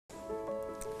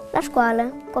La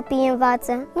școală, copiii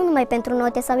învață nu numai pentru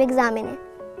note sau examene,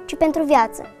 ci pentru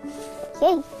viață.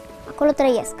 Ei acolo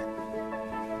trăiesc.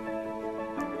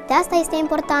 De asta este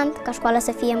important ca școala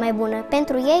să fie mai bună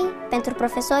pentru ei, pentru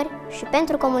profesori și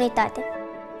pentru comunitate.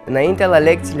 Înainte, la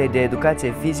lecțiile de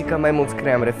educație fizică, mai mult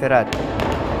scriam referate.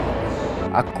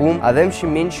 Acum avem și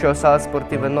mingi și o sală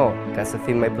sportivă nouă, ca să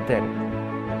fim mai puternici.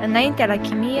 Înainte, la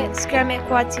chimie, scriam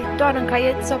ecuații doar în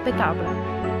caiet sau pe tablă.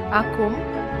 Acum,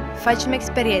 facem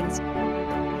experiențe,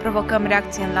 provocăm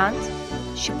reacții în lanț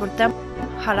și purtăm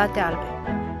halate albe.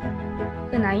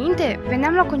 Înainte,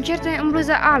 veneam la concerte în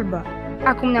bluză albă.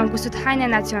 Acum ne-am cusut haine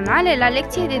naționale la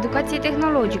lecție de educație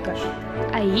tehnologică.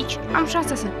 Aici am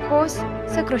șansa să cos,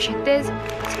 să croșetez,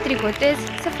 să tricotez,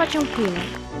 să facem câine.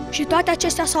 Și toate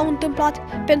acestea s-au întâmplat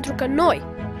pentru că noi,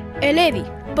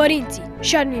 elevii, părinții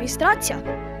și administrația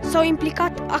s-au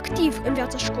implicat activ în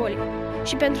viața școlii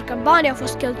și pentru că banii au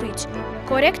fost cheltuiți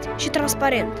corect și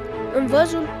transparent, în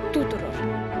văzul tuturor.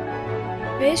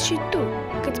 Vezi și tu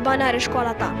câți bani are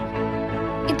școala ta.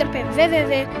 Intră pe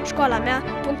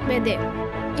www.școalamea.md.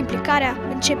 Implicarea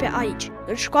începe aici,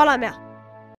 în școala mea.